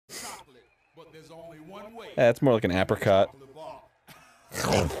That's more like an apricot.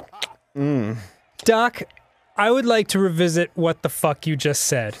 Doc, I would like to revisit what the fuck you just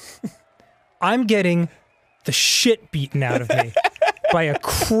said. I'm getting the shit beaten out of me by a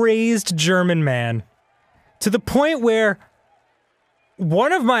crazed German man to the point where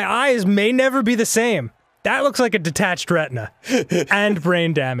one of my eyes may never be the same. That looks like a detached retina and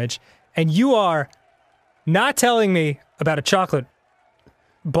brain damage. And you are not telling me about a chocolate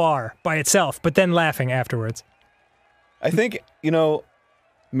bar by itself, but then laughing afterwards. I think, you know,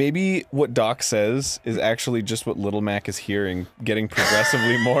 maybe what Doc says is actually just what Little Mac is hearing, getting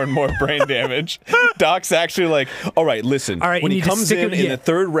progressively more and more brain damage. Doc's actually like, all right, listen. All right, when he comes in the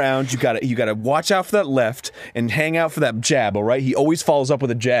third round, you gotta watch out for that left and hang out for that jab. All right, he always follows up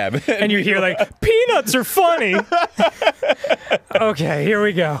with a jab. And you hear like, peanuts are funny. Okay, here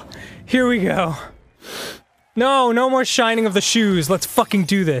we go. Here we go. No, no more shining of the shoes. Let's fucking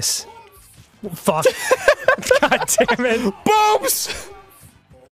do this. Fuck. God damn it. Boobs!